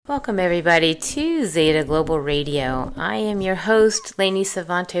Welcome, everybody, to Zeta Global Radio. I am your host, Lainey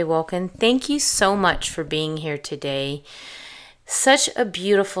Savante Wolkin. Thank you so much for being here today. Such a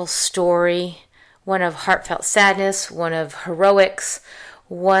beautiful story, one of heartfelt sadness, one of heroics,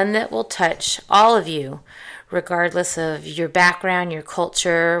 one that will touch all of you, regardless of your background, your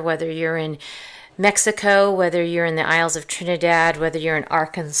culture, whether you're in Mexico, whether you're in the Isles of Trinidad, whether you're in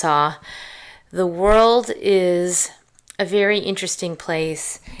Arkansas. The world is a very interesting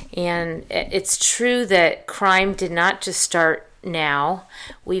place, and it's true that crime did not just start now.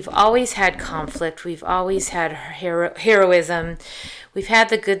 We've always had conflict. We've always had heroism. We've had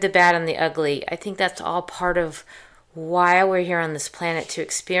the good, the bad, and the ugly. I think that's all part of why we're here on this planet, to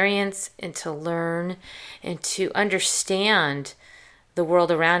experience and to learn and to understand the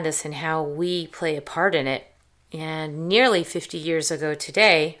world around us and how we play a part in it. And nearly 50 years ago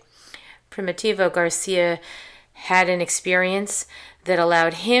today, Primitivo Garcia had an experience that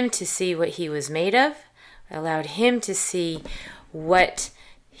allowed him to see what he was made of, allowed him to see what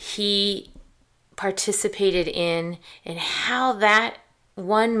he participated in, and how that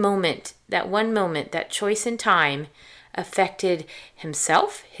moment, that choice in time affected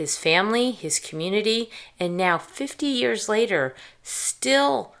himself, his family, his community, and now 50 years later,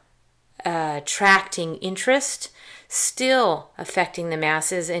 still attracting interest, still affecting the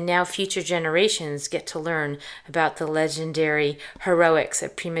masses, and now future generations get to learn about the legendary heroics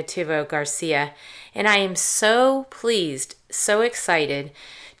of Primitivo Garcia. And I am so pleased, so excited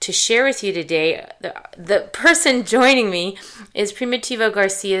to share with you today. The person joining me is Primitivo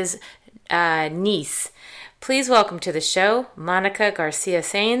Garcia's niece. Please welcome to the show, Monica Garcia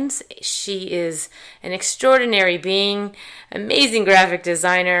Saenz. She is an extraordinary being, amazing graphic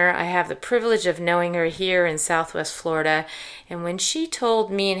designer. I have the privilege of knowing her here in Southwest Florida. And when she told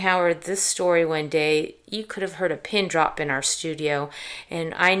me and Howard this story one day, you could have heard a pin drop in our studio.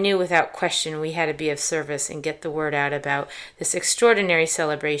 And I knew without question we had to be of service and get the word out about this extraordinary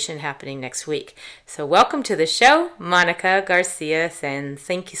celebration happening next week. So welcome to the show, Monica Garcia Saenz.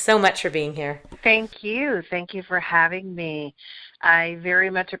 Thank you so much for being here. Thank you. Thank you for having me. I very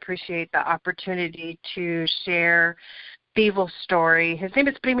much appreciate the opportunity to share Pivo's story. His name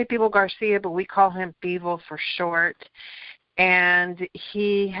is Primitivo Garcia, but we call him Pivo for short. And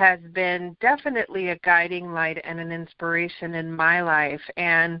he has been definitely a guiding light and an inspiration in my life.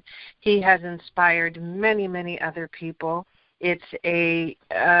 And he has inspired many, many other people. It's a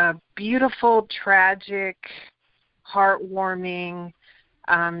beautiful, tragic, heartwarming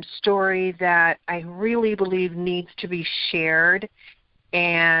story that I really believe needs to be shared.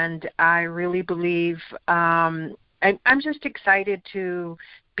 And I really believe I'm just excited to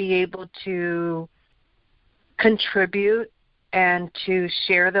be able to contribute and to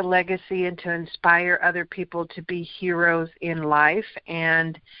share the legacy and to inspire other people to be heroes in life.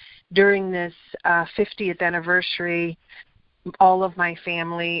 And during this 50th anniversary, all of my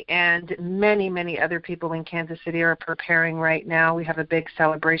family and many, many other people in Kansas City are preparing right now. We have a big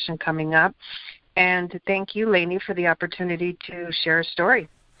celebration coming up. And thank you, Lainey, for the opportunity to share a story.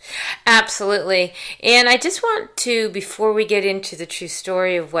 Absolutely. And I just want to, before we get into the true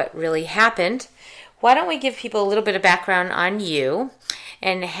story of what really happened, why don't we give people a little bit of background on you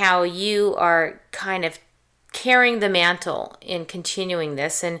and how you are kind of carrying the mantle in continuing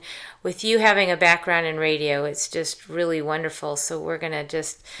this. And with you having a background in radio, it's just really wonderful. So we're going to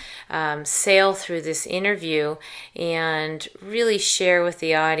just sail through this interview and really share with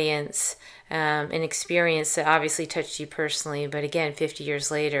the audience an experience that obviously touched you personally, but again, 50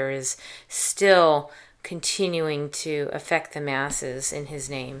 years later is still continuing to affect the masses in his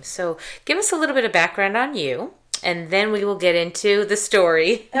name. So give us a little bit of background on you, and then we will get into the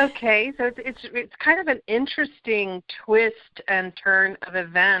story. Okay, so it's kind of an interesting twist and turn of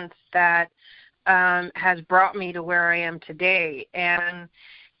events that has brought me to where I am today. And,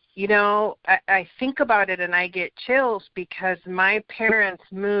 you know, I think about it and I get chills because my parents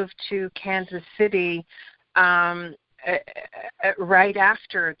moved to Kansas City right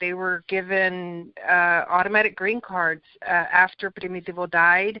after. They were given automatic green cards after Primitivo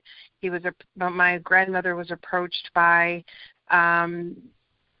died. My grandmother was approached by, I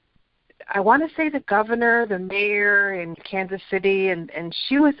want to say the governor, the mayor in Kansas City, and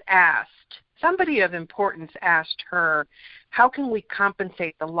she was asked, somebody of importance asked her, how can we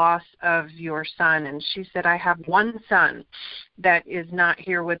compensate the loss of your son? And she said, I have one son that is not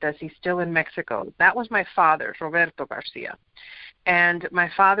here with us. He's still in Mexico. That was my father, Roberto Garcia. And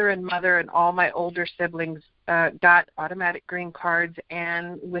my father and mother and all my older siblings got automatic green cards,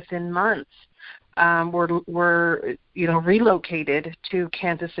 and within months, were relocated to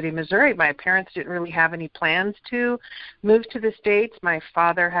Kansas City, Missouri. My parents didn't really have any plans to move to the States. My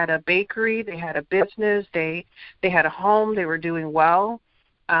father had a bakery. They had a business. They had a home. They were doing well.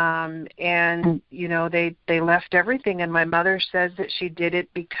 And they left everything. And my mother says that she did it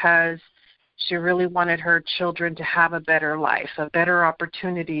because she really wanted her children to have a better life, a better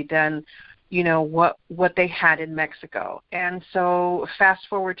opportunity than what they had in Mexico. And so fast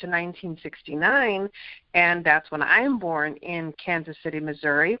forward to 1969, and that's when I'm born in Kansas City,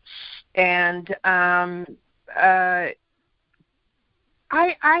 Missouri. And I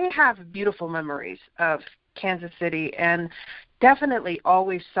have beautiful memories of Kansas City, and definitely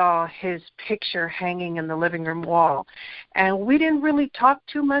always saw his picture hanging in the living room wall. And we didn't really talk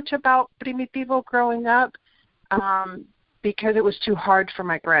too much about Primitivo growing up because it was too hard for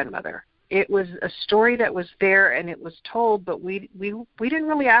my grandmother. It was a story that was there and it was told, but we didn't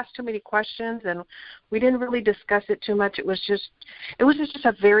really ask too many questions, and we didn't really discuss it too much. It was just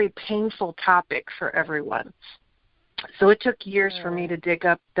a very painful topic for everyone. So it took years for me to dig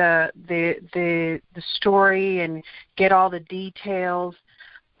up the story and get all the details.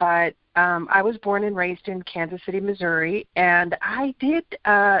 But I was born and raised in Kansas City, Missouri, and I did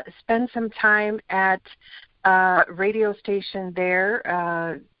spend some time at a radio station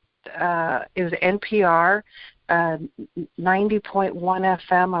there. It was NPR, 90.1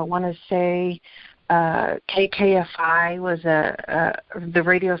 FM. I want to say KKFI was the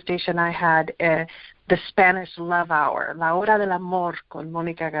radio station I had. The Spanish Love Hour, La Hora del Amor con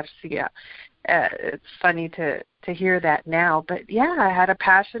Mónica Garcia. It's funny to hear that now, but yeah, I had a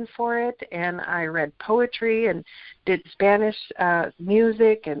passion for it, and I read poetry and did Spanish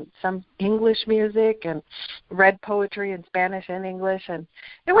music and some English music, and read poetry in Spanish and English, and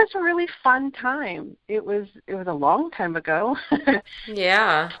it was a really fun time. It was a long time ago.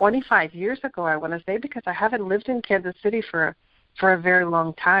 Yeah. 25 years ago, I want to say, because I haven't lived in Kansas City for a very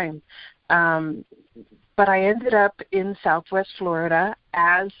long time. But I ended up in Southwest Florida,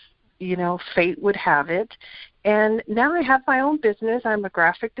 as fate would have it. And now I have my own business. I'm a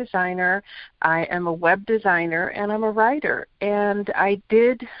graphic designer. I am a web designer, and I'm a writer. And I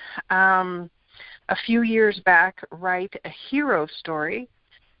did, a few years back, write a hero story.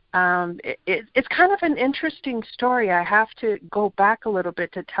 It's kind of an interesting story. I have to go back a little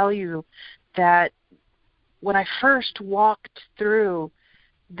bit to tell you that when I first walked through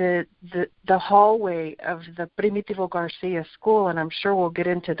the hallway of the Primitivo Garcia school, and I'm sure we'll get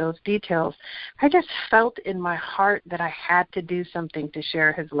into those details, I just felt in my heart that I had to do something to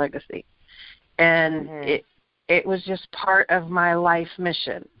share his legacy. And it was just part of my life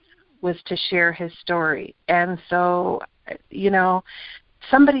mission, was to share his story. And so,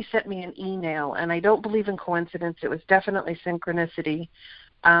 somebody sent me an email, and I don't believe in coincidence. It was definitely synchronicity.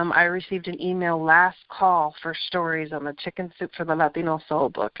 I received an email last call for stories on the Chicken Soup for the Latino Soul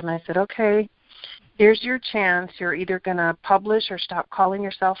book. And I said, okay, here's your chance. You're either going to publish or stop calling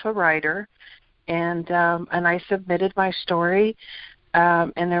yourself a writer. And I submitted my story.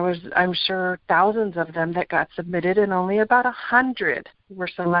 And there was, I'm sure, thousands of them that got submitted, and only about 100 were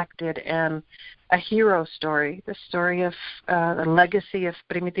selected. And a hero story, the story of the legacy of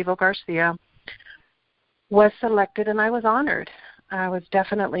Primitivo Garcia, was selected, and I was honored. I was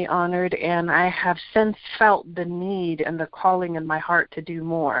definitely honored, and I have since felt the need and the calling in my heart to do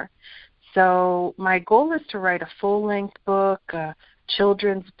more. So my goal is to write a full-length book, a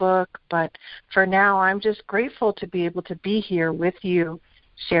children's book, but for now I'm just grateful to be able to be here with you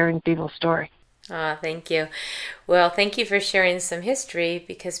sharing people's story. Thank you. Well, thank you for sharing some history,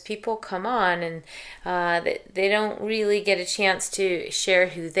 because people come on and they don't really get a chance to share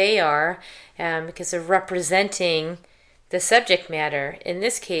who they are because they're representing the subject matter. In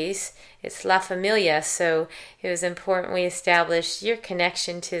this case, it's La Familia, so it was important we establish your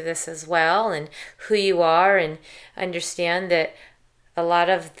connection to this as well, and who you are, and understand that a lot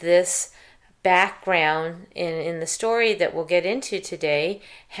of this background in the story that we'll get into today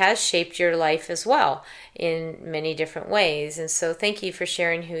has shaped your life as well in many different ways. And so thank you for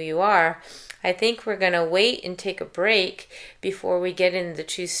sharing who you are. I think we're going to wait and take a break before we get into the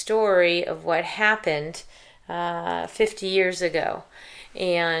true story of what happened 50 years ago.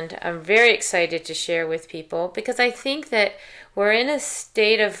 And I'm very excited to share with people, because I think that we're in a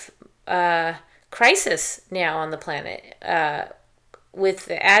state of crisis now on the planet. With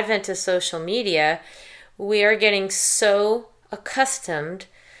the advent of social media, we are getting so accustomed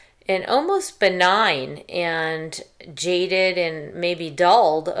and almost benign and jaded and maybe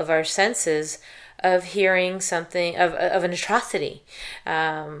dulled of our senses of hearing something of an atrocity,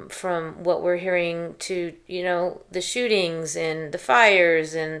 from what we're hearing to, the shootings and the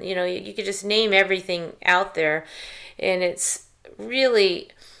fires, and, you could just name everything out there. And it's really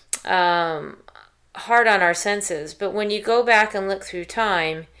hard on our senses. But when you go back and look through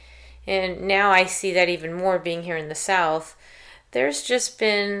time, and now I see that even more being here in the South, there's just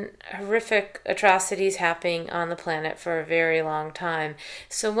been horrific atrocities happening on the planet for a very long time.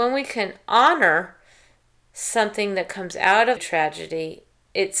 So when we can honor something that comes out of tragedy,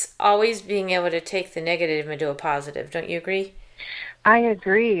 it's always being able to take the negative and do a positive. Don't you agree? I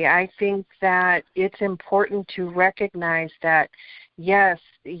agree. I think that it's important to recognize that, yes,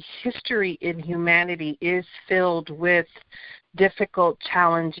 history in humanity is filled with difficult,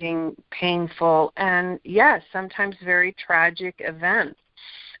 challenging, painful, and, yes, sometimes very tragic events.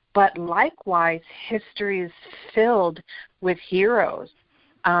 But likewise, history is filled with heroes.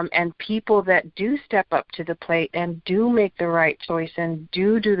 And people that do step up to the plate and do make the right choice and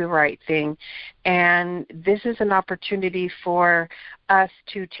do the right thing. And this is an opportunity for us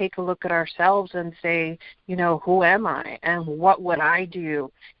to take a look at ourselves and say, who am I and what would I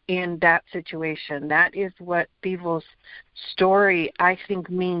do in that situation? That is what Primitivo's story, I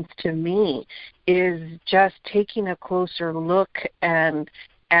think, means to me, is just taking a closer look and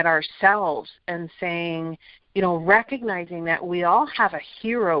at ourselves and saying, recognizing that we all have a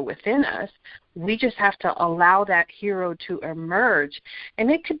hero within us. We just have to allow that hero to emerge. And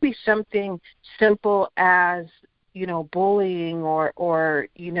it could be something simple as, bullying or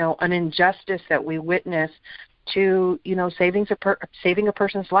an injustice that we witness, to, saving a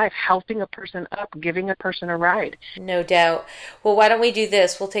person's life, helping a person up, giving a person a ride. No doubt. Well, why don't we do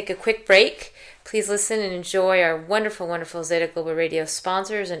this? We'll take a quick break. Please listen and enjoy our wonderful, wonderful Zeta Global Radio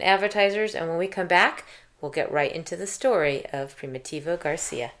sponsors and advertisers. And when we come back, we'll get right into the story of Primitvo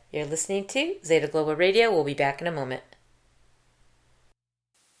Garcia. You're listening to Zeta Global Radio. We'll be back in a moment.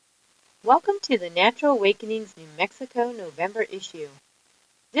 Welcome to the Natural Awakenings New Mexico November issue.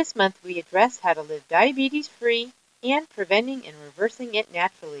 This month we address how to live diabetes-free and preventing and reversing it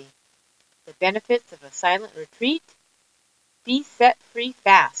naturally. The benefits of a silent retreat. Be set-free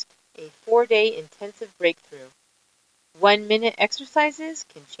fast, a 4-day intensive breakthrough. 1-minute exercises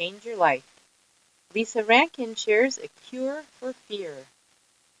can change your life. Lisa Rankin shares a cure for fear.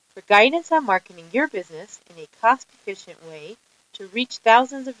 For guidance on marketing your business in a cost-efficient way to reach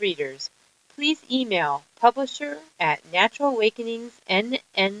thousands of readers, please email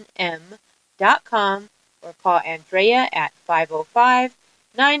publisher@naturalawakeningsnnm.com or call Andrea at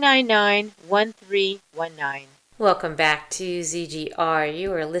 505-999-1319. Welcome back to ZGR.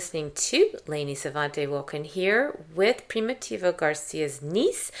 You are listening to Lainey Savante Wilkin here with Primitivo Garcia's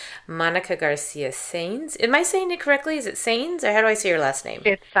niece, Monica Garcia Sainz. Am I saying it correctly? Is it Sainz, or how do I say your last name?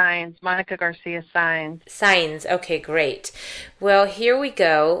 It's Sainz, Monica Garcia Sainz. Sainz, okay, great. Well, here we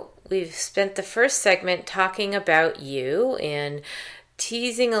go. We've spent the first segment talking about you and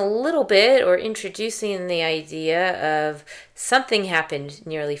teasing a little bit or introducing the idea of something happened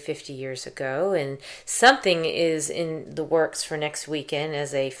nearly 50 years ago, and something is in the works for next weekend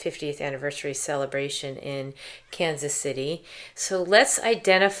as a 50th anniversary celebration in Kansas City. So let's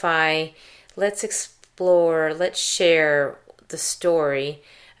identify, let's explore, let's share the story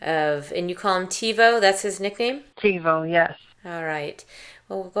of, and you call him Tivo, that's his nickname? Tivo, yes. All right.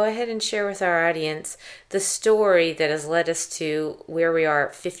 Well, we'll go ahead and share with our audience the story that has led us to where we are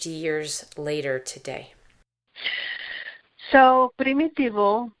 50 years later today. So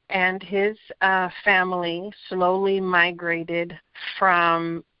Primitivo and his family slowly migrated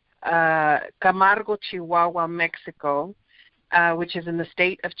from Camargo, Chihuahua, Mexico, which is in the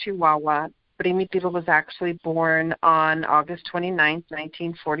state of Chihuahua. Primitivo was actually born on August 29th,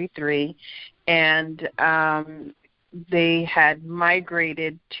 1943, and they had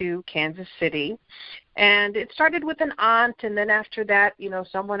migrated to Kansas City. And it started with an aunt, and then after that,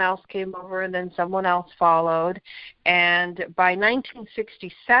 someone else came over, and then someone else followed. And by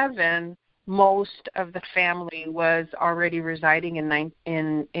 1967, most of the family was already residing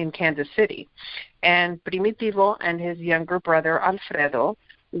in Kansas City. And Primitivo and his younger brother, Alfredo,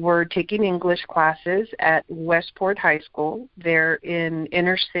 were taking English classes at Westport High School. They're in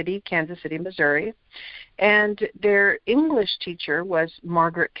inner city, Kansas City, Missouri. And their English teacher was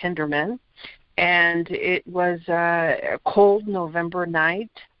Margaret Kinderman. And it was a cold November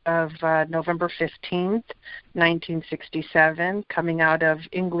night of November 15th, 1967, coming out of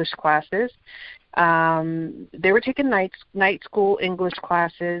English classes. They were taking night school English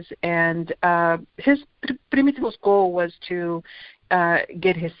classes, and Primitivo's goal was to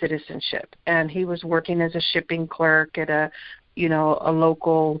get his citizenship. And he was working as a shipping clerk at a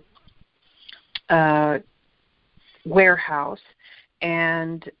local warehouse,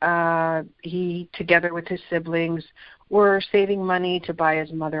 and he, together with his siblings, were saving money to buy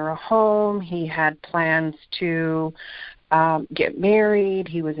his mother a home. He had plans to get married.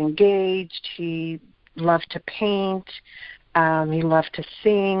 He was engaged. He loved to paint. He loved to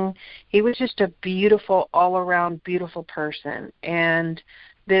sing. He was just a beautiful, all-around beautiful person. And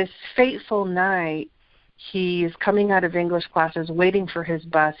this fateful night, he is coming out of English classes, waiting for his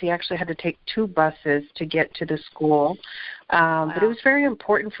bus. He actually had to take 2 buses to get to the school. Wow. But it was very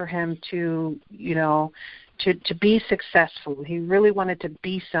important for him to, to be successful. He really wanted to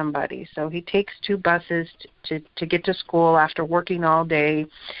be somebody. So he takes 2 buses to get to school after working all day.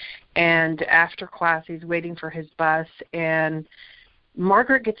 And after class, he's waiting for his bus. And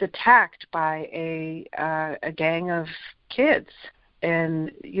Margaret gets attacked by a gang of kids.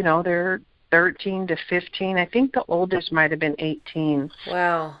 And, they're 13 to 15. I think the oldest might have been 18.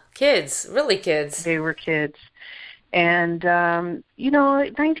 Wow. Kids. Really kids. They were kids. And,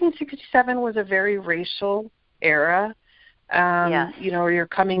 1967 was a very racial era. Yes. You're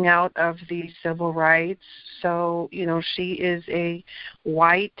coming out of the civil rights. So, she is a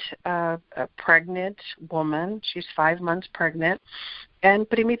white, pregnant woman. She's 5 months pregnant. And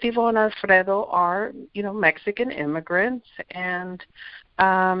Primitivo and Alfredo are, Mexican immigrants. And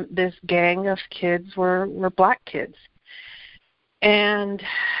this gang of kids were black kids. And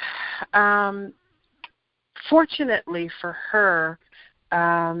fortunately for her,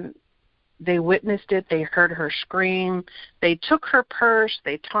 they witnessed it. They heard her scream. They took her purse.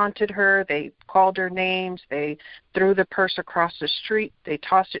 They taunted her. They called her names. They threw the purse across the street. They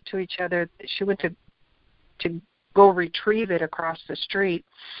tossed it to each other. She went to go retrieve it across the street.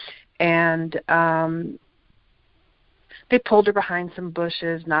 And they pulled her behind some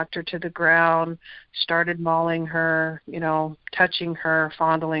bushes, knocked her to the ground, started mauling her, touching her,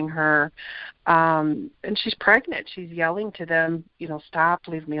 fondling her. And she's pregnant. She's yelling to them, stop,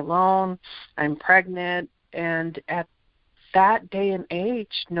 leave me alone. I'm pregnant. And at that day and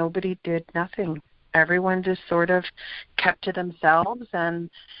age, nobody did nothing. Everyone just sort of kept to themselves. And,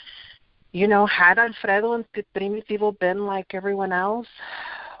 had Alfredo and Primitivo been like everyone else,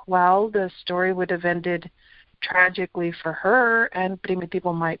 well, the story would have ended tragically for her, and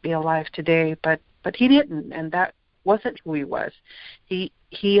Primitivo might be alive today, but he didn't, and that wasn't who he was. He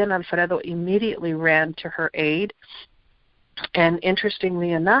and Alfredo immediately ran to her aid, and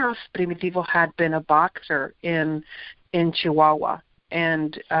interestingly enough, Primitivo had been a boxer in Chihuahua,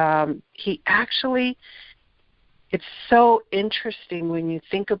 and he actually, it's so interesting when you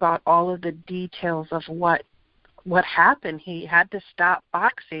think about all of the details of what happened. He had to stop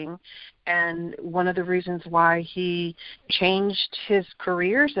boxing, and one of the reasons why he changed his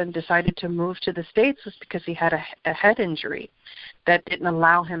careers and decided to move to the States was because he had a head injury that didn't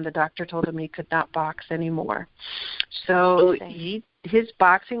allow him. The doctor told him he could not box anymore. So his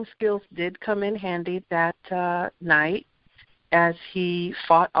boxing skills did come in handy that night as he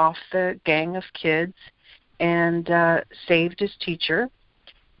fought off the gang of kids and saved his teacher.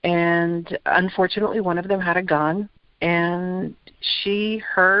 And unfortunately, one of them had a gun, and he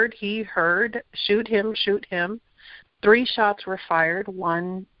heard, shoot him. 3 shots were fired,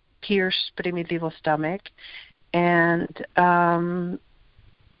 1 pierced Primitivo's stomach, and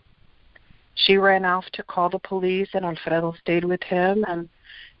she ran off to call the police, and Alfredo stayed with him. And,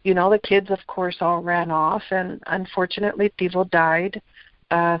 the kids, of course, all ran off, and unfortunately, Tivo died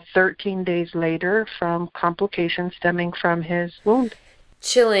 13 days later from complications stemming from his wound.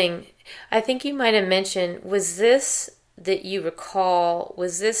 Chilling. I think you might have mentioned, was this, that you recall,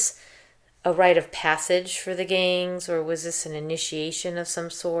 was this a rite of passage for the gangs, or was this an initiation of some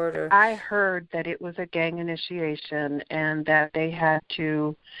sort? Or I heard that it was a gang initiation and that they had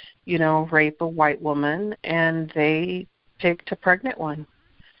to, rape a white woman, and they picked a pregnant one,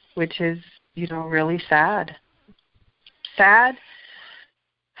 which is, really sad. Sad,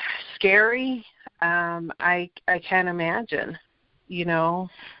 scary. I can't imagine.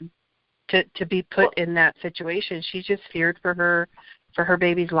 To be put in that situation. She just feared for her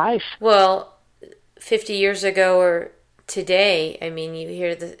baby's life. Well, 50 years ago or today, I mean, you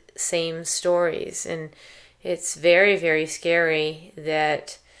hear the same stories, and it's very, very scary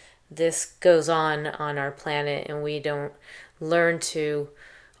that this goes on our planet and we don't learn to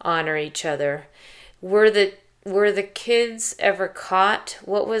honor each other. Were the kids ever caught?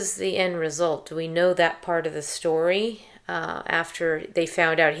 What was the end result? Do we know that part of the story? After they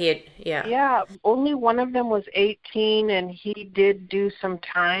found out he had, Yeah, only one of them was 18, and he did do some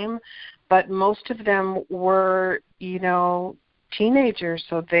time, but most of them were, teenagers,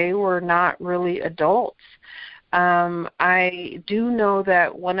 so they were not really adults. I do know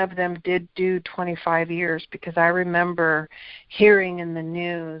that one of them did do 25 years because I remember hearing in the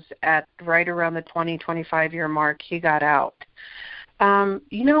news at right around the 25-year mark he got out.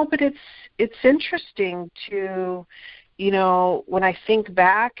 But it's interesting to, when I think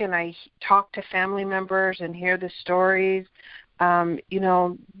back and I talk to family members and hear the stories,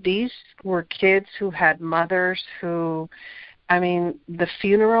 these were kids who had mothers who, the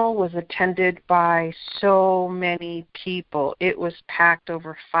funeral was attended by so many people. It was packed.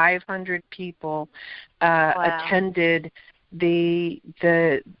 Over 500 people attended they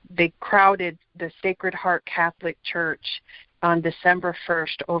crowded the Sacred Heart Catholic Church on December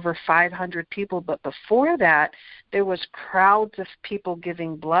 1st, over 500 people. But before that, there was crowds of people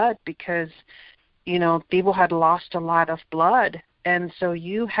giving blood because, people had lost a lot of blood. And so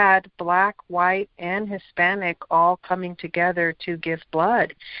you had Black, white, and Hispanic all coming together to give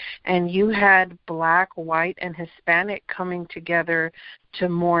blood. And you had Black, white, and Hispanic coming together to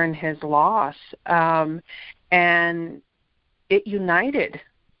mourn his loss. And it united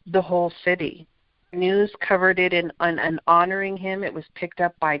the whole city. News covered it in honoring him. It was picked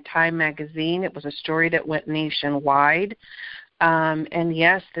up by Time magazine. It was a story that went nationwide. And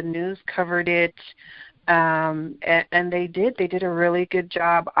yes, the news covered it. And they did a really good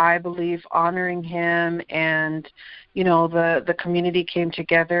job, I believe, honoring him. And, the community came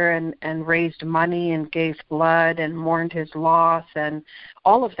together and raised money and gave blood and mourned his loss. And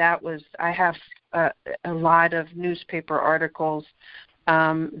all of that I have a lot of newspaper articles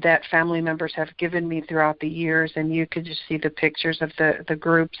that family members have given me throughout the years, and you could just see the pictures of the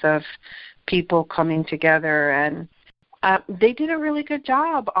groups of people coming together, and they did a really good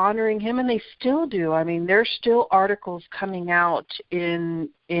job honoring him, and they still do. There's still articles coming out in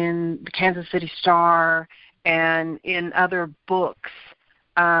the Kansas City Star and in other books.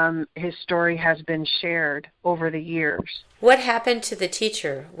 His story has been shared over the years. What happened to the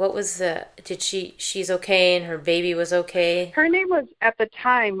teacher? What was she's okay and her baby was okay? Her name was, at the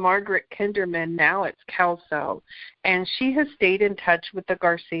time, Margaret Kinderman. Now it's Kelso. And she has stayed in touch with the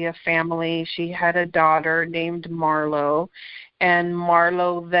Garcia family. She had a daughter named Marlo. And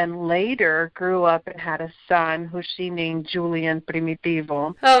Marlo then later grew up and had a son who she named Julian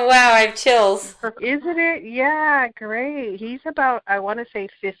Primitivo. Oh, wow, I have chills. Isn't it? Yeah, great. He's about, I want to say,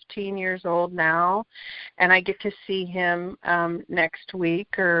 15 years old now. And I get to see him next week,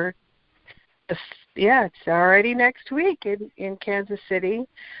 it's already next week in Kansas City.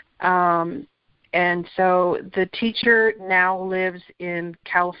 And so the teacher now lives in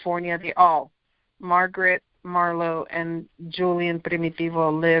California. Margaret, Marlo, and Julian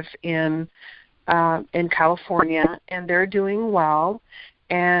Primitivo live in California, and they're doing well.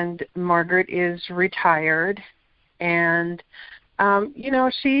 And Margaret is retired, and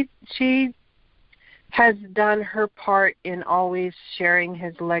she has done her part in always sharing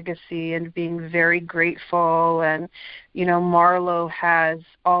his legacy and being very grateful. And Marlo has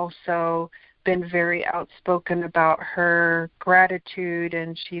also been very outspoken about her gratitude,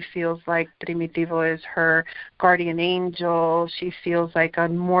 and she feels like Primitivo is her guardian angel. She feels like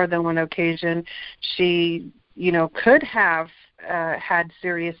on more than one occasion she, could have had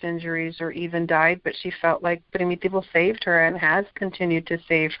serious injuries or even died, but she felt like Primitivo saved her and has continued to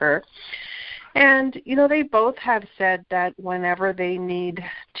save her. And, they both have said that whenever they need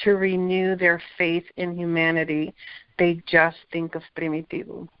to renew their faith in humanity, they just think of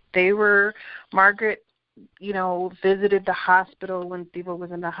Primitivo. Margaret, visited the hospital when Tivo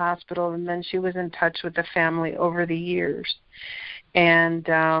was in the hospital, and then she was in touch with the family over the years. And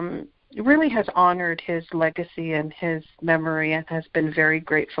really has honored his legacy and his memory and has been very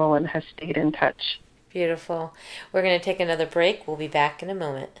grateful and has stayed in touch. Beautiful. We're going to take another break. We'll be back in a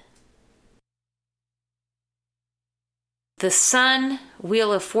moment. The Sun,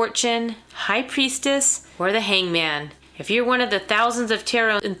 Wheel of Fortune, High Priestess, or the Hangman. If you're one of the thousands of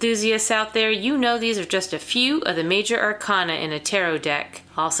tarot enthusiasts out there, you know these are just a few of the major arcana in a tarot deck.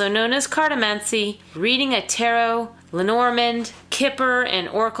 Also known as cartomancy, reading a tarot, Lenormand, Kipper, and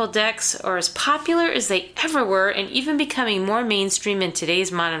Oracle decks are as popular as they ever were and even becoming more mainstream in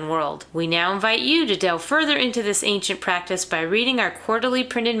today's modern world. We now invite you to delve further into this ancient practice by reading our quarterly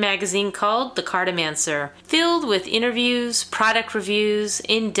printed magazine called The Cartomancer. Filled with interviews, product reviews,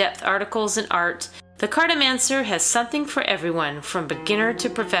 in-depth articles, and art, The Cartomancer has something for everyone, from beginner to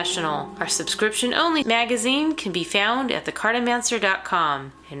professional. Our subscription-only magazine can be found at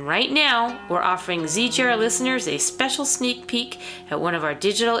thecartomancer.com. And right now, we're offering ZGR listeners a special sneak peek at one of our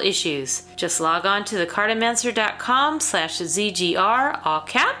digital issues. Just log on to thecartomancer.com/ZGR, all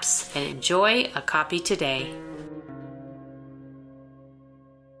caps, and enjoy a copy today.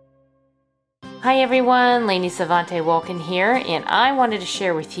 Hi everyone, Lainey Savante Walken here, and I wanted to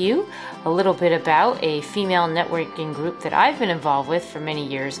share with you a little bit about a female networking group that I've been involved with for many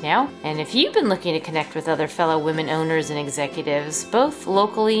years now. And if you've been looking to connect with other fellow women owners and executives, both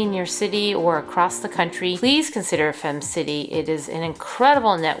locally in your city or across the country, please consider FemCity. It is an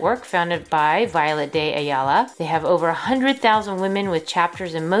incredible network founded by Violet de Ayala. They have over 100,000 women with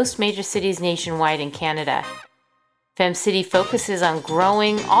chapters in most major cities nationwide in Canada. FemCity focuses on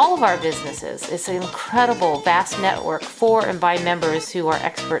growing all of our businesses. It's an incredible, vast network for and by members who are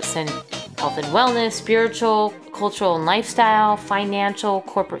experts in health and wellness, spiritual, cultural and lifestyle, financial,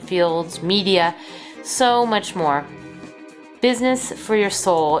 corporate fields, media, so much more. Business for your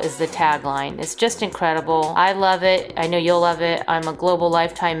soul is the tagline. It's just incredible. I love it. I know you'll love it. I'm a global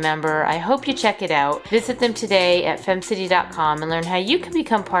lifetime member. I hope you check it out. Visit them today at femcity.com and learn how you can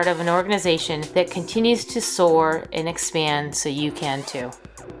become part of an organization that continues to soar and expand so you can too.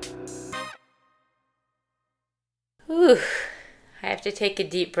 Ooh, I have to take a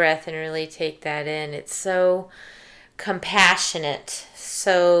deep breath and really take that in. It's so compassionate,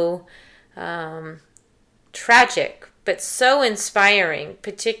 so tragic, but so inspiring,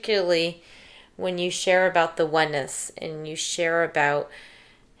 particularly when you share about the oneness and you share about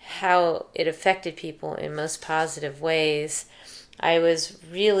how it affected people in most positive ways. I was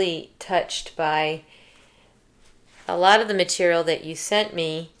really touched by a lot of the material that you sent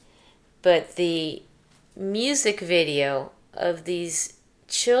me, but the music video of these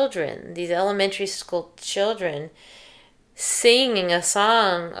children, these elementary school children, singing a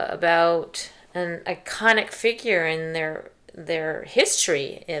song about an iconic figure in their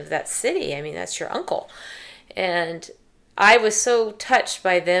history of that city. I mean, that's your uncle. And I was so touched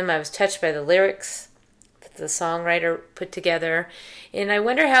by them. I was touched by the lyrics that the songwriter put together. And I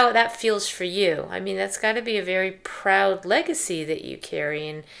wonder how that feels for you. I mean, that's got to be a very proud legacy that you carry.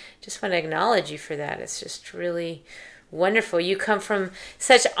 And just want to acknowledge you for that. It's just really wonderful. You come from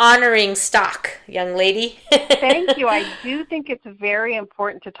such honoring stock, young lady. Thank you. I do think it's very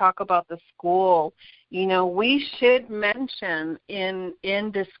important to talk about the school. You know, we should mention in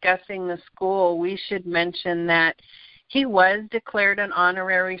discussing the school, we should mention that he was declared an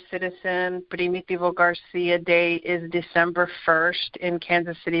honorary citizen. Primitivo Garcia Day is December 1st in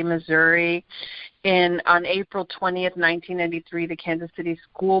Kansas City, Missouri. On April 20th, 1993, the Kansas City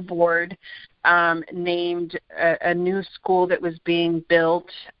School Board named a new school that was being built.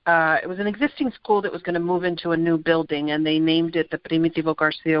 It was an existing school that was going to move into a new building, and they named it the Primitivo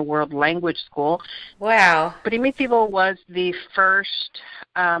Garcia World Language School. Wow. Primitivo was the first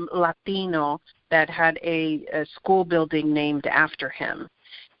Latino that had a school building named after him.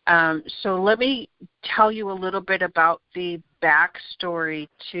 So let me tell you a little bit about the backstory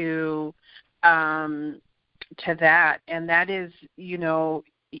to that, and that is, you know,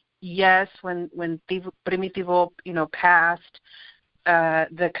 yes, when Primitivo, you know, passed,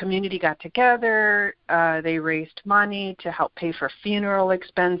 the community got together. They raised money to help pay for funeral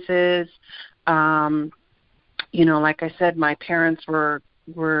expenses. You know, like I said, my parents were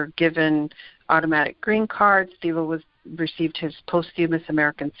given automatic green cards. Tivo received his posthumous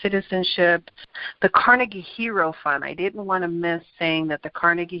American citizenship. The Carnegie Hero Fund, I didn't want to miss saying that the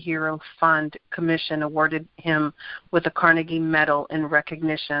Carnegie Hero Fund Commission awarded him with a Carnegie Medal in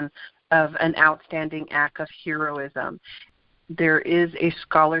recognition of an outstanding act of heroism. There is a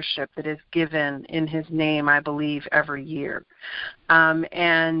scholarship that is given in his name, I believe, every year. And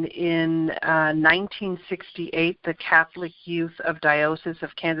in 1968, the Catholic Youth of Diocese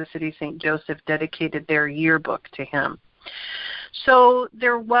of Kansas City St. Joseph dedicated their yearbook to him. So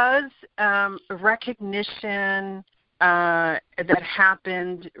there was recognition that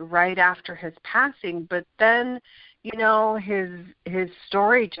happened right after his passing, but then, you know, his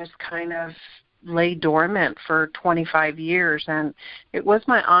story just kind of lay dormant for 25 years, and it was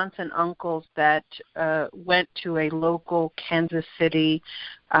my aunts and uncles that went to a local Kansas City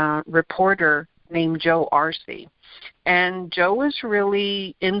reporter named Joe Arce. And Joe was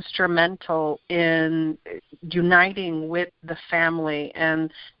really instrumental in uniting with the family,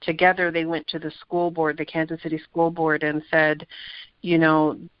 and together they went to the school board, the Kansas City School Board, and said, you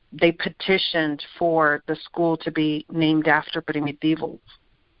know, they petitioned for the school to be named after Primitivo.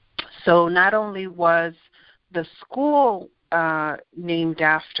 So not only was the school named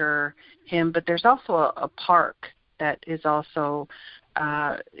after him, but there's also a park that is also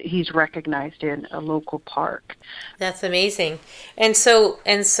he's recognized in, a local park. That's amazing, and so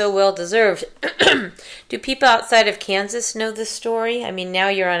well deserved. Do people outside of Kansas know this story? I mean, now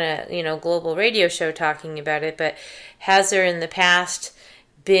you're on a global radio show talking about it, but has there in the past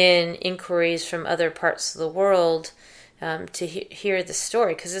been inquiries from other parts of the world to hear the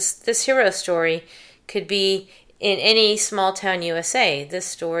story, because this hero story could be in any small town USA. This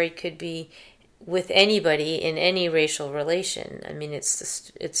story could be with anybody in any racial relation. I mean,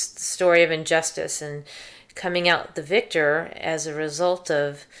 it's the story of injustice and coming out the victor as a result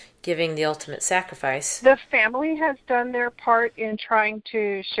of giving the ultimate sacrifice. The family has done their part in trying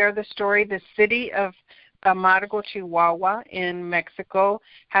to share the story. The city of Amargo, Chihuahua in Mexico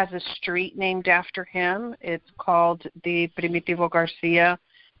has a street named after him. It's called the Primitivo Garcia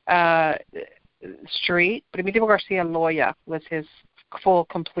Street. Primitivo Garcia Loya was his full,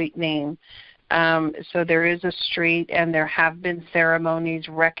 complete name. So there is a street, and there have been ceremonies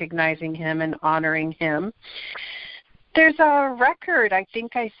recognizing him and honoring him. There's a record. I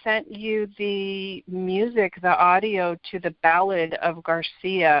think I sent you the music, the audio to the Ballad of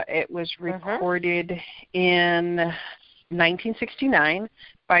Garcia. It was recorded in 1969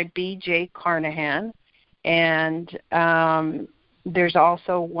 by B.J. Carnahan, and there's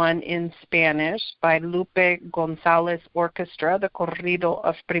also one in Spanish by Lupe Gonzalez Orchestra, the Corrido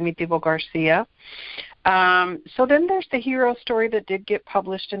of Primitivo Garcia. So then there's the hero story that did get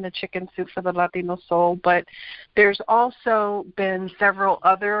published in the Chicken Soup for the Latino Soul, but there's also been several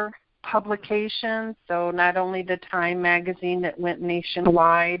other publications. So not only the Time magazine that went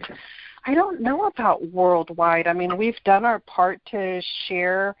nationwide. I don't know about worldwide. I mean, we've done our part to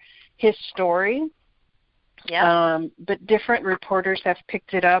share his story. Yeah. But different reporters have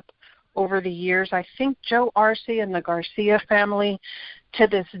picked it up over the years. I think Joe Arce and the Garcia family to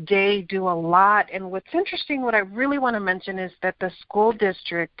this day do a lot. And what's interesting, what I really want to mention is that the school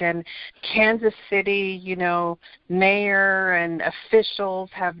district and Kansas City, mayor and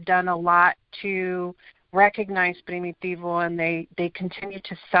officials have done a lot to recognize Primitivo, and they continue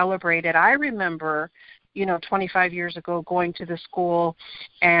to celebrate it. I remember 25 years ago going to the school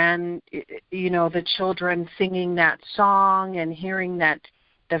and, the children singing that song and hearing the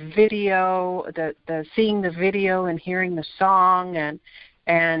video, seeing the video and hearing the song,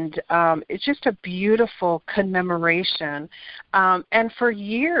 and it's just a beautiful commemoration. And for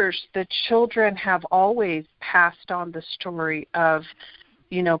years, the children have always passed on the story of,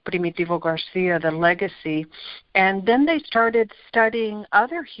 Primitivo Garcia, the legacy. And then they started studying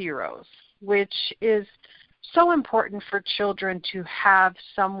other heroes, which is so important for children to have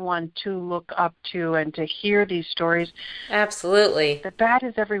someone to look up to and to hear these stories. Absolutely. The bad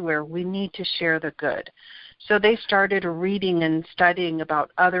is everywhere. We need to share the good. So they started reading and studying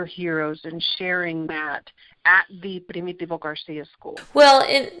about other heroes and sharing that at the Primitivo Garcia School. Well,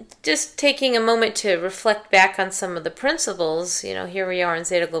 and just taking a moment to reflect back on some of the principles, here we are on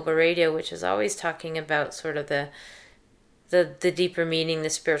Zeta Global Radio, which is always talking about sort of the deeper meaning, the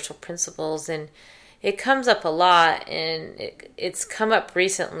spiritual principles, and it comes up a lot, and it's come up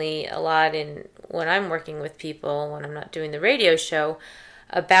recently a lot in when I'm working with people, when I'm not doing the radio show,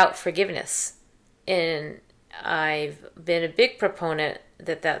 about forgiveness. And I've been a big proponent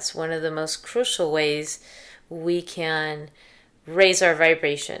that that's one of the most crucial ways we can raise our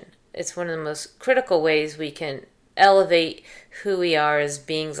vibration. It's one of the most critical ways we can elevate who we are as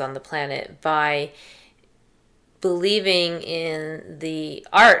beings on the planet by believing in the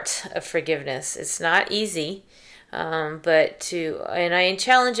art of forgiveness. It's not easy, and I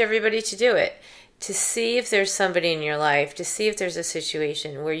challenge everybody to do it, to see if there's somebody in your life, to see if there's a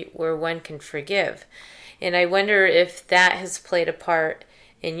situation where one can forgive. And I wonder if that has played a part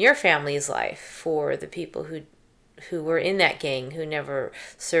in your family's life for the people who were in that gang who never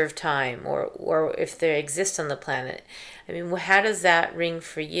served time, or if they exist on the planet. I mean, how does that ring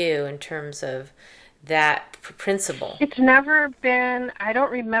for you in terms of that principle? It's never been, I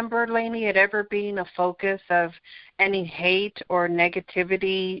don't remember, Lainey, it ever being a focus of any hate or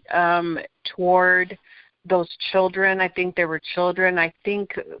negativity toward those children. I think there were children. I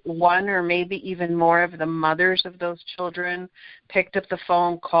think one or maybe even more of the mothers of those children picked up the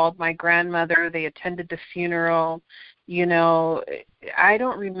phone, called my grandmother. They attended the funeral. I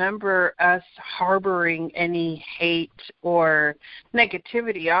don't remember us harboring any hate or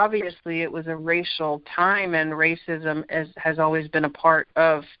negativity. Obviously, it was a racial time, and racism has always been a part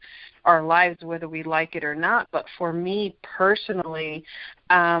of our lives, whether we like it or not. But for me personally,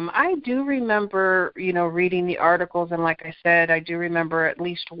 I do remember, reading the articles, and like I said, I do remember at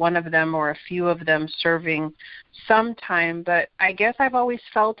least one of them or a few of them serving some time. But I guess I've always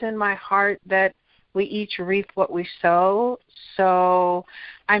felt in my heart that we each reap what we sow. So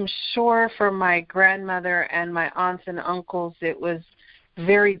I'm sure for my grandmother and my aunts and uncles, it was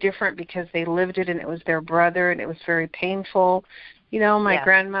very different because they lived it and it was their brother, and it was very painful. My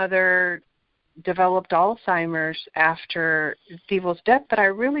grandmother developed Alzheimer's after Tivo's death, but I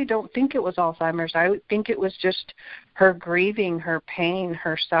really don't think it was Alzheimer's. I think it was just her grieving, her pain,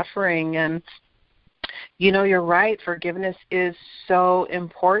 her suffering. And, you're right, forgiveness is so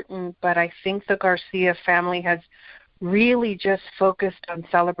important, but I think the Garcia family has really just focused on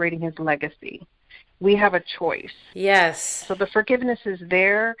celebrating his legacy. We have a choice. Yes. So the forgiveness is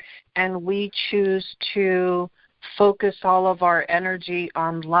there, and we choose to focus all of our energy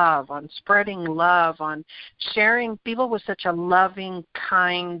on love, on spreading love, on sharing. Tivo was such a loving,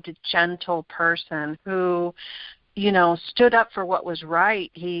 kind, gentle person who, stood up for what was right.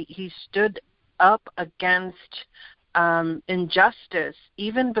 He stood up against injustice.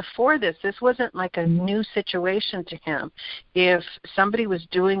 Even before this wasn't like a new situation to him. If somebody was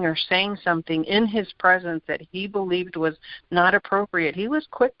doing or saying something in his presence that he believed was not appropriate, he was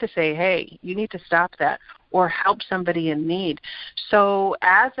quick to say, hey, you need to stop that, or help somebody in need. So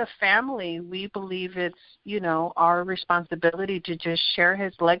as a family, we believe it's, our responsibility to just share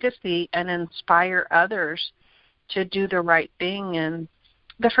his legacy and inspire others to do the right thing. And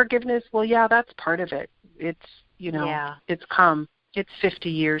the forgiveness, well, yeah, that's part of it. It's, It's come. It's 50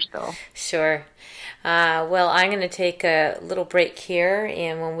 years, though. Sure. Well, I'm going to take a little break here,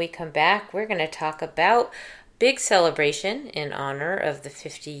 and when we come back, we're going to talk about big celebration in honor of the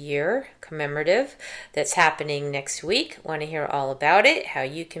 50-year commemorative that's happening next week. Want to hear all about it, how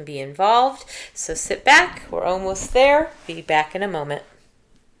you can be involved. So sit back. We're almost there. Be back in a moment.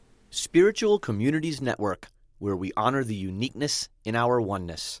 Spiritual Communities Network, where we honor the uniqueness in our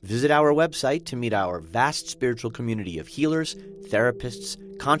oneness. Visit our website to meet our vast spiritual community of healers, therapists,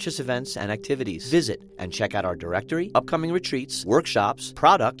 conscious events, and activities. Visit and check out our directory, upcoming retreats, workshops,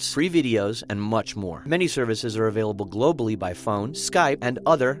 products, free videos, and much more. Many services are available globally by phone, Skype, and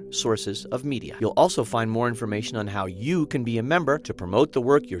other sources of media. You'll also find more information on how you can be a member to promote the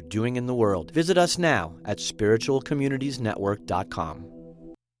work you're doing in the world. Visit us now at spiritualcommunitiesnetwork.com.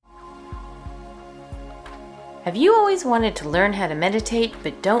 Have you always wanted to learn how to meditate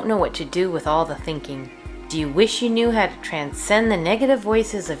but don't know what to do with all the thinking? Do you wish you knew how to transcend the negative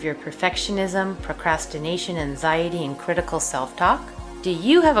voices of your perfectionism, procrastination, anxiety, and critical self-talk? Do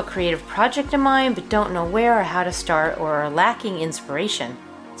you have a creative project in mind but don't know where or how to start, or are lacking inspiration?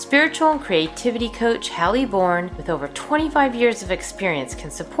 Spiritual and creativity coach Hallie Bourne, with over 25 years of experience,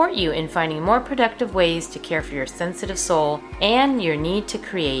 can support you in finding more productive ways to care for your sensitive soul and your need to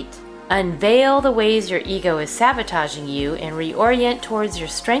create. Unveil the ways your ego is sabotaging you and reorient towards your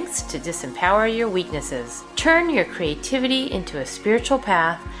strengths to disempower your weaknesses. Turn your creativity into a spiritual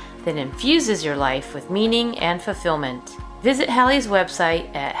path that infuses your life with meaning and fulfillment. Visit Hallie's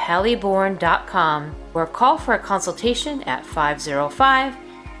website at hallieborn.com or call for a consultation at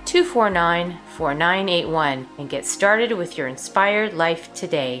 505-249-4981 and get started with your inspired life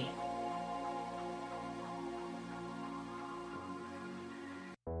today.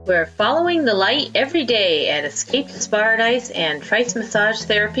 We're following the light every day at Escape to Paradise and Trice Massage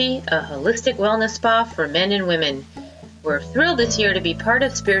Therapy, a holistic wellness spa for men and women. We're thrilled this year to be part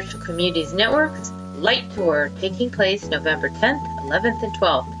of Spiritual Communities Network's Light Tour, taking place November 10th, 11th, and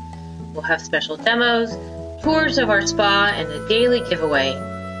 12th. We'll have special demos, tours of our spa, and a daily giveaway.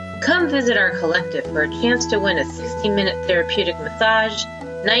 Come visit our collective for a chance to win a 60-minute therapeutic massage,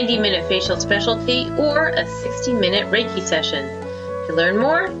 90-minute facial specialty, or a 60-minute Reiki session. To learn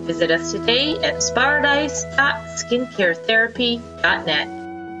more, visit us today at sparadise.skincaretherapy.net.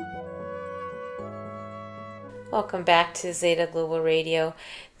 Welcome back to Zeta Global Radio.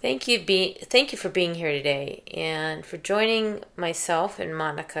 Thank you for being here today and for joining myself and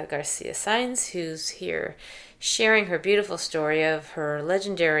Monica Garcia Saenz, who's here sharing her beautiful story of her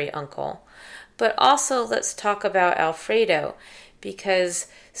legendary uncle. But also, let's talk about Alfredo, because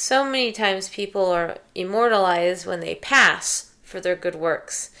so many times people are immortalized when they pass for their good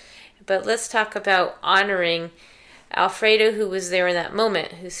works. But let's talk about honoring Alfredo, who was there in that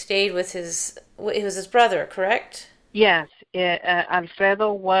moment, who stayed with it was his brother, correct? Yes.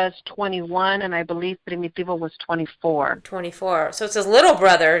 Alfredo was 21, and I believe Primitivo was 24. 24. So it's his little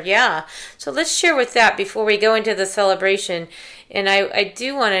brother, yeah. So let's share with that before we go into the celebration. And I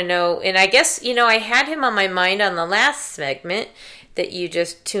do want to know, and I guess, I had him on my mind on the last segment that you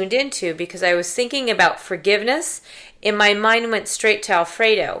just tuned into, because I was thinking about forgiveness, and my mind went straight to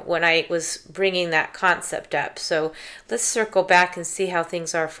Alfredo when I was bringing that concept up. So let's circle back and see how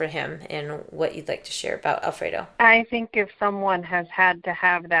things are for him and what you'd like to share about Alfredo. I think if someone has had to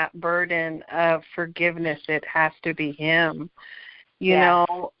have that burden of forgiveness, it has to be him.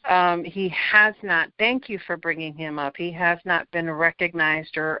 He has not, thank you for bringing him up. He has not been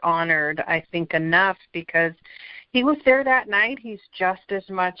recognized or honored, I think, enough, because he was there that night. He's just as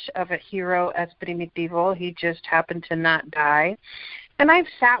much of a hero as Primitivo. He just happened to not die. And I've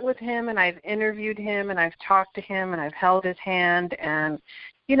sat with him, and I've interviewed him, and I've talked to him, and I've held his hand, and,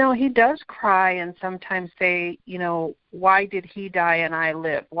 he does cry and sometimes say, why did he die and I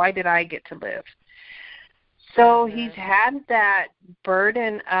live? Why did I get to live? So he's had that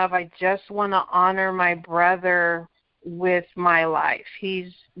burden of, I just want to honor my brother with my life.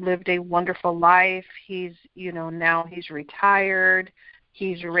 He's lived a wonderful life. He's, now he's retired.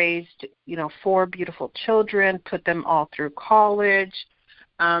 He's raised, 4 beautiful children, put them all through college,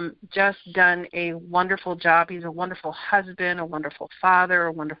 just done a wonderful job. He's a wonderful husband, a wonderful father,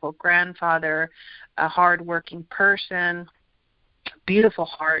 a wonderful grandfather, a hardworking person, beautiful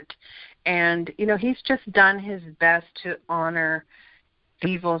heart. And, he's just done his best to honor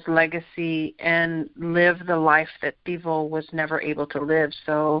Thivo's legacy and live the life that Thivo was never able to live.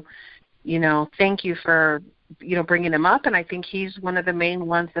 So, thank you for, bringing him up. And I think he's one of the main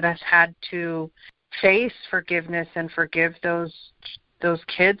ones that has had to face forgiveness and forgive those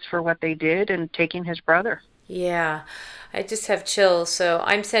kids for what they did and taking his brother. Yeah, I just have chills. So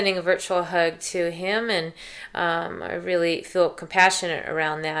I'm sending a virtual hug to him, and I really feel compassionate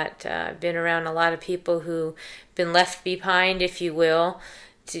around that. I've been around a lot of people who've been left behind, if you will,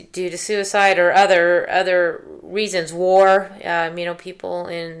 due to suicide or other reasons, war. People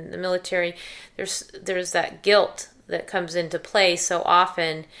in the military. There's that guilt that comes into play so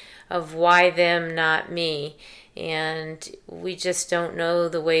often of why them, not me, and we just don't know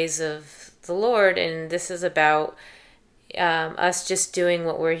the ways of the Lord, and this is about us just doing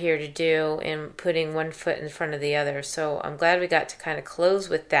what we're here to do and putting one foot in front of the other. So I'm glad we got to kind of close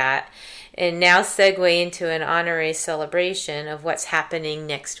with that, and now segue into an honorary celebration of what's happening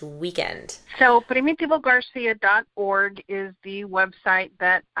next weekend. So primitivogarcia.org is the website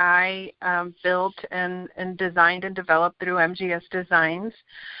that I built and designed and developed through MGS Designs.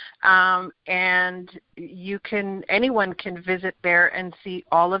 And anyone can visit there and see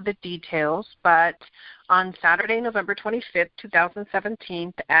all of the details. But on Saturday, November 25th,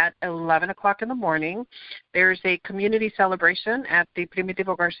 2017, at 11 o'clock in the morning, there's a community celebration at the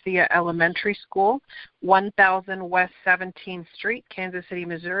Primitivo Garcia Elementary School, 1000 West 17th Street, Kansas City,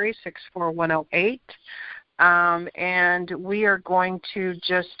 Missouri, 64108. And we are going to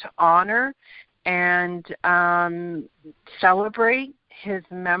just honor and celebrate his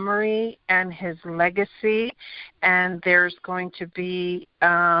memory and his legacy, and there's going to be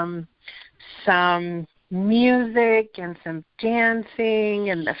some music and some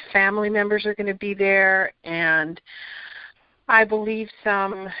dancing, and the family members are going to be there, and I believe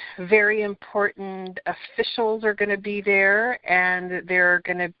some very important officials are going to be there, and there are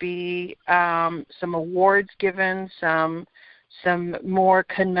going to be some awards given, some more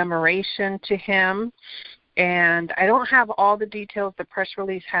commemoration to him. And I don't have all the details. The press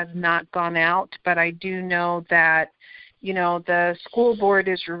release has not gone out, but I do know that, the school board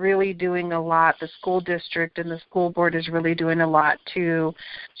is really doing a lot. The school district and the school board is really doing a lot to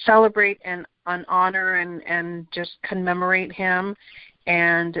celebrate and honor and just commemorate him.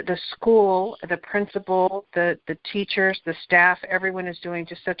 And the school, the principal, the teachers, the staff, everyone is doing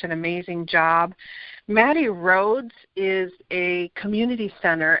just such an amazing job. Maddie Rhodes is a community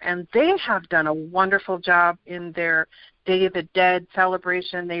center, and they have done a wonderful job in their Day of the Dead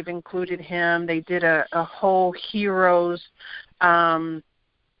celebration. They've included him. They did a whole heroes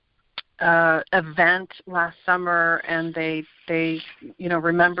event last summer, and they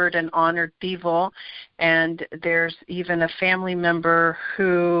remembered and honored Thivo. And there's even a family member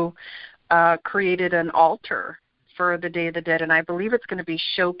who created an altar for the Day of the Dead, and I believe it's going to be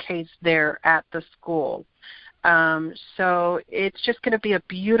showcased there at the school. So it's just going to be a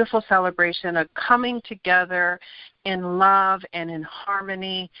beautiful celebration, a coming together in love and in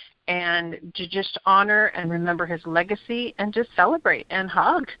harmony, and to just honor and remember his legacy and just celebrate and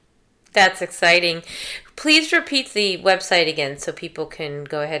hug. That's exciting. Please repeat the website again so people can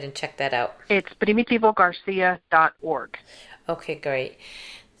go ahead and check that out. It's primitivogarcia.org. Okay, great.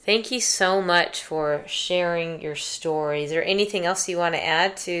 Thank you so much for sharing your story. Is there anything else you want to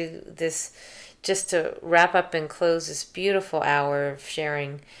add to this, just to wrap up and close this beautiful hour of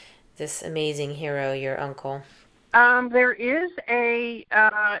sharing this amazing hero, your uncle? There is a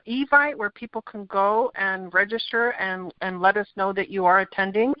Evite where people can go and register and let us know that you are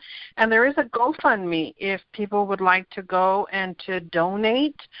attending. And there is a GoFundMe if people would like to go and to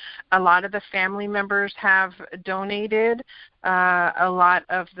donate. A lot of the family members have donated. A lot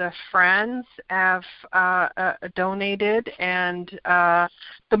of the friends have donated. And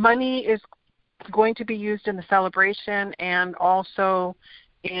the money is going to be used in the celebration and also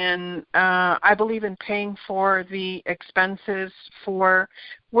in I believe in paying for the expenses for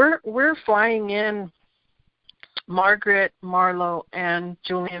we're flying in Margaret Marlowe and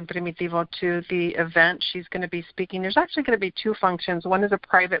Julian Primitivo to the event. She's going to be speaking. There's actually going to be 2 functions. One is a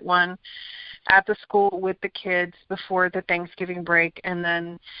private one at the school with the kids before the Thanksgiving break, and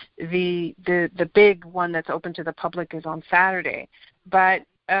then the big one that's open to the public is on Saturday. But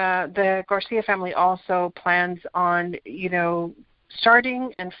the Garcia family also plans on,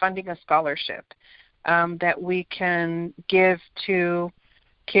 starting and funding a scholarship that we can give to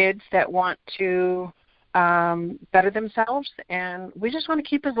kids that want to better themselves. And we just want to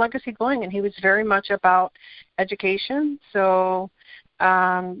keep his legacy going. And he was very much about education. So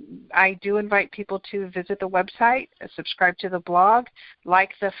I do invite people to visit the website, subscribe to the blog,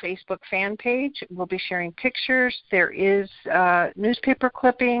 like the Facebook fan page. We'll be sharing pictures. There is newspaper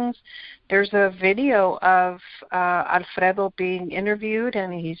clippings. There's a video of Alfredo being interviewed,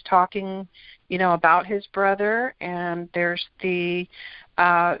 and he's talking, about his brother. And there's the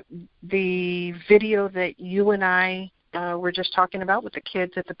video that you and I were just talking about with the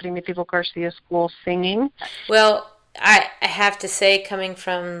kids at the Primitivo Garcia School singing. Well, I have to say, coming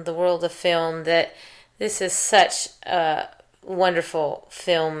from the world of film, that this is such wonderful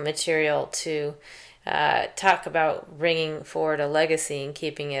film material to talk about bringing forward a legacy and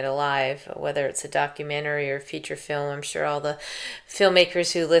keeping it alive, whether it's a documentary or feature film. I'm sure all the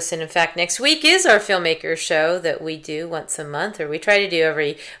filmmakers who listen, in fact, next week is our filmmaker show that we do once a month, or we try to do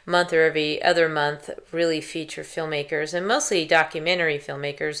every month or every other month, really feature filmmakers, and mostly documentary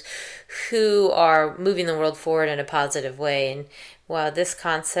filmmakers who are moving the world forward in a positive way. And wow, this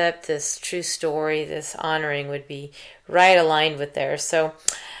concept, this true story, this honoring would be right aligned with theirs. So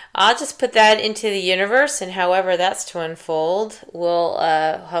I'll just put that into the universe, and however that's to unfold will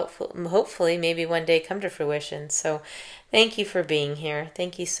hopefully maybe one day come to fruition. So thank you for being here.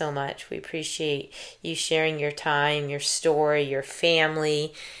 Thank you so much. We appreciate you sharing your time, your story, your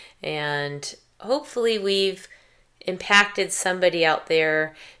family, and hopefully we've impacted somebody out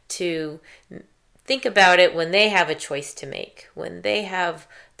there to think about it when they have a choice to make, when they have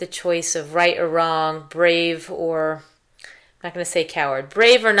the choice of right or wrong, brave or, I'm not going to say coward,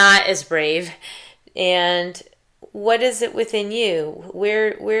 brave or not as brave, and what is it within you?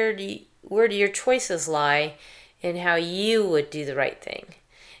 Where do your choices lie in how you would do the right thing?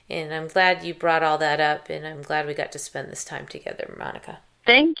 And I'm glad you brought all that up, and I'm glad we got to spend this time together, Monica.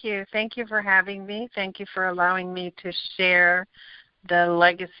 Thank you. Thank you for having me. Thank you for allowing me to share the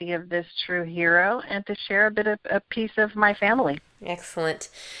legacy of this true hero and to share a piece of my family. Excellent.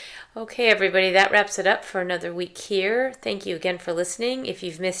 Okay, everybody, that wraps it up for another week here. Thank you again for listening. If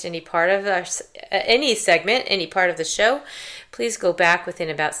you've missed any part of any segment, any part of the show, please go back within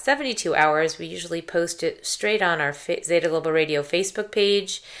about 72 hours. We usually post it straight on our Zeta Global Radio Facebook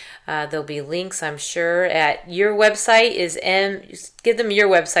page. There'll be links, I'm sure, at your website give them your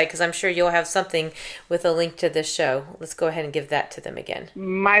website, because I'm sure you'll have something with a link to this show. Let's go ahead and give that to them again.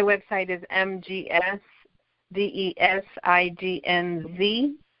 My website is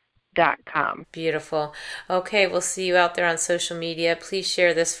mgsdesidnz.com. Beautiful. Okay, we'll see you out there on social media. Please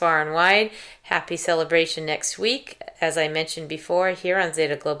share this far and wide. Happy celebration next week. As I mentioned before, here on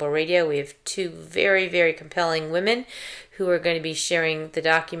Zeta Global Radio, we have 2 very, very compelling women who are going to be sharing the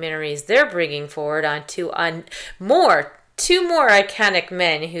documentaries they're bringing forward on 2 more iconic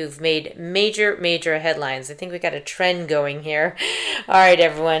men who've made major headlines. I think we got a trend going here. All right,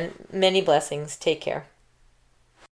 everyone. Many blessings. Take care.